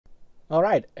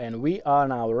Alright, and we are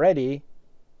now ready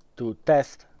to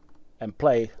test and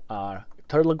play our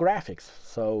turtle graphics.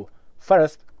 So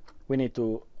first we need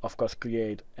to of course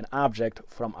create an object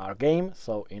from our game.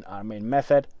 So in our main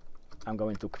method I'm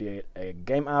going to create a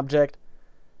game object,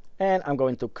 and I'm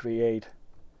going to create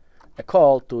a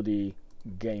call to the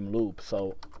game loop.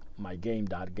 So my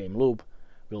game.game loop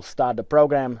will start the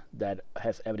program that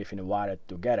has everything wired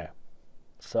together.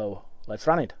 So let's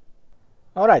run it.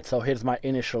 Alright, so here's my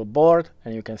initial board,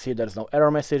 and you can see there's no error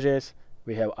messages.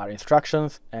 We have our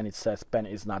instructions, and it says pen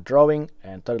is not drawing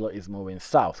and turtle is moving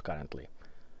south currently.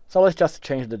 So let's just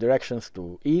change the directions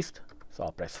to east. So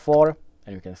I'll press 4,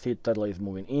 and you can see turtle is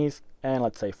moving east, and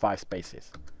let's say 5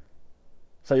 spaces.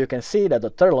 So you can see that the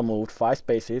turtle moved 5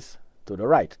 spaces to the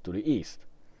right, to the east.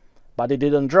 But it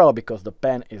didn't draw because the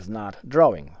pen is not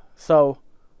drawing. So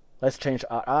let's change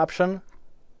our option.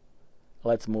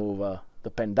 Let's move the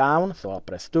pen down, so I'll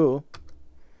press 2.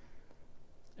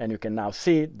 And you can now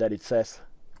see that it says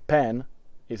pen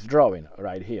is drawing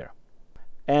right here.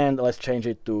 And let's change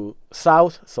it to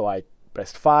south, so I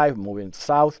pressed 5, moving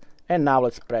south, and now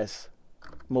let's press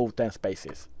move 10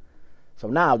 spaces. So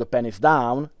now the pen is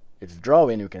down, it's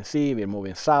drawing, you can see we're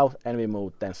moving south and we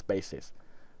move 10 spaces.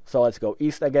 So let's go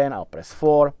east again, I'll press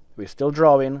 4, we're still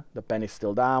drawing, the pen is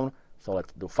still down, so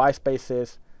let's do 5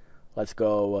 spaces. Let's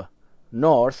go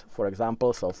north, for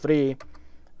example, so 3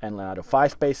 and another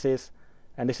 5 spaces,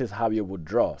 and this is how you would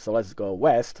draw. So let's go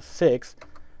west, 6,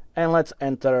 and let's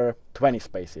enter 20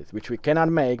 spaces, which we cannot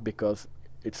make because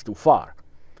it's too far.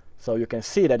 So you can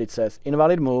see that it says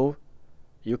invalid move,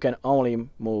 you can only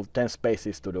move 10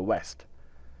 spaces to the west.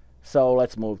 So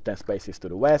let's move 10 spaces to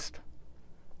the west,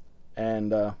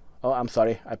 and oh, I'm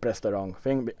sorry, I pressed the wrong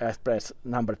thing. I pressed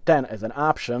number 10 as an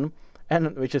option,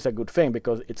 and which is a good thing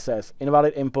because it says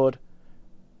invalid input,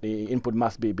 the input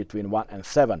must be between 1 and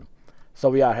 7. So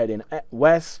we are heading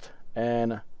west,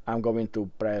 and I'm going to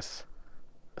press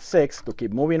 6 to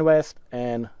keep moving west,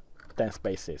 and 10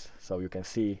 spaces. So you can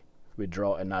see we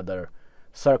draw another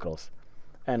circles.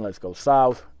 And let's go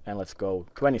south, and let's go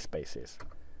 20 spaces.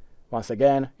 Once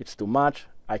again, it's too much.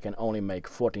 I can only make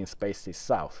 14 spaces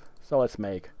south. So let's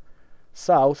make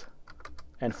south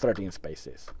and 13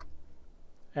 spaces.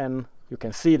 And you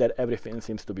can see that everything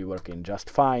seems to be working just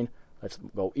fine. Let's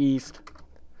go east.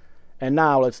 And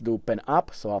now let's do pen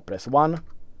up, so I'll press 1.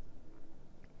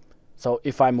 So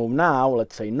if I move now,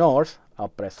 let's say north, I'll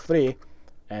press 3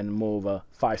 and move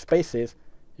 5 spaces.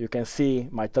 You can see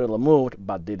my turtle moved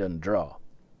but didn't draw.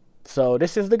 So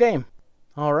this is the game.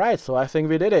 Alright, so I think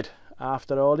we did it.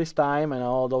 After all this time and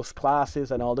all those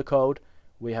classes and all the code,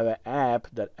 we have an app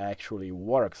that actually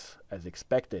works as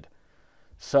expected.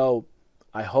 So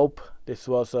I hope this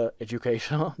was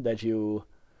educational, that you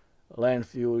learn a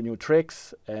few new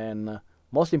tricks, and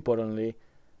most importantly,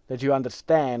 that you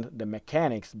understand the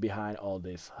mechanics behind all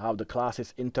this, how the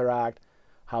classes interact,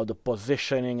 how the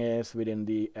positioning is within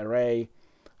the array,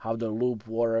 how the loop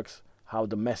works, how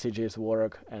the messages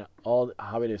work, and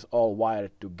how it is all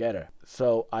wired together.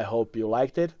 So I hope you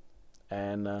liked it,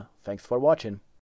 and thanks for watching.